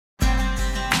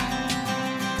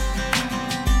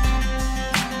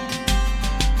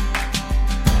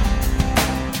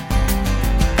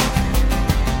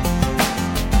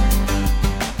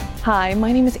Hi,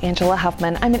 my name is Angela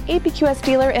Huffman. I'm an APQS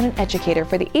dealer and an educator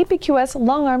for the APQS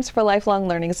Long Arms for Lifelong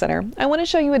Learning Center. I want to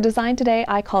show you a design today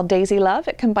I call Daisy Love.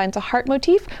 It combines a heart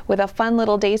motif with a fun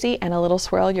little daisy and a little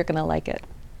swirl. You're going to like it.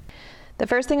 The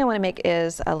first thing I want to make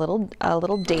is a little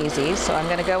daisy, so I'm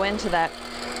going to go into that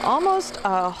almost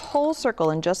a whole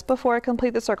circle, and just before I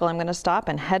complete the circle I'm going to stop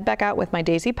and head back out with my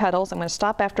daisy petals. I'm going to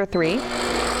stop after 3.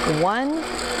 1,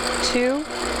 2,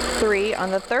 3. On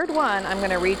the third one I'm going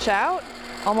to reach out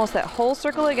almost that whole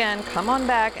circle again, come on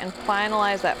back and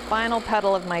finalize that final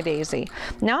petal of my daisy.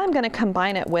 Now I'm going to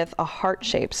combine it with a heart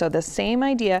shape. So the same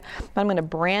idea, but I'm going to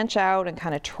branch out and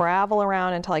kind of travel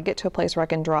around until I get to a place where I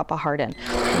can drop a heart in.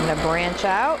 I'm going to branch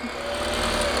out.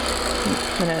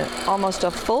 I'm going to almost a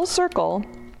full circle.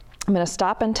 I'm going to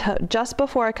stop until just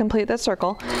before I complete the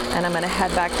circle, and I'm going to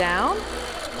head back down,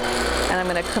 and I'm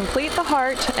going to complete the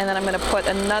heart, and then I'm going to put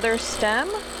another stem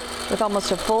with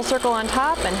almost a full circle on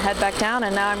top and head back down,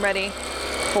 and now I'm ready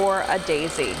for a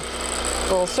daisy.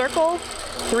 Full circle,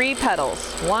 3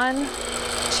 petals. 1,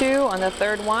 2, on the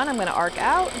third one I'm going to arc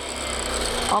out,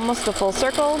 almost a full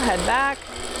circle, head back,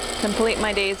 complete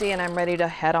my daisy, and I'm ready to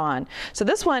head on. So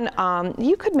this one,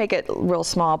 you could make it real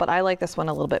small, but I like this one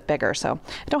a little bit bigger, so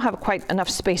I don't have quite enough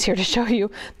space here to show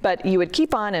you, but you would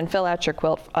keep on and fill out your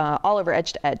quilt all over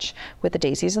edge to edge with the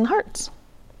daisies and the hearts.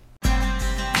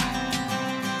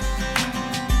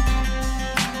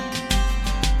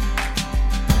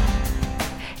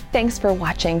 Thanks for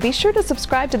watching. Be sure to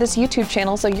subscribe to this YouTube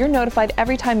channel so you're notified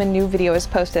every time a new video is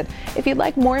posted. If you'd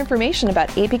like more information about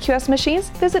APQS machines,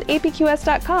 visit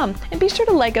apqs.com, and be sure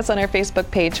to like us on our Facebook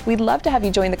page. We'd love to have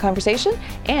you join the conversation,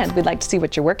 and we'd like to see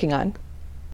what you're working on.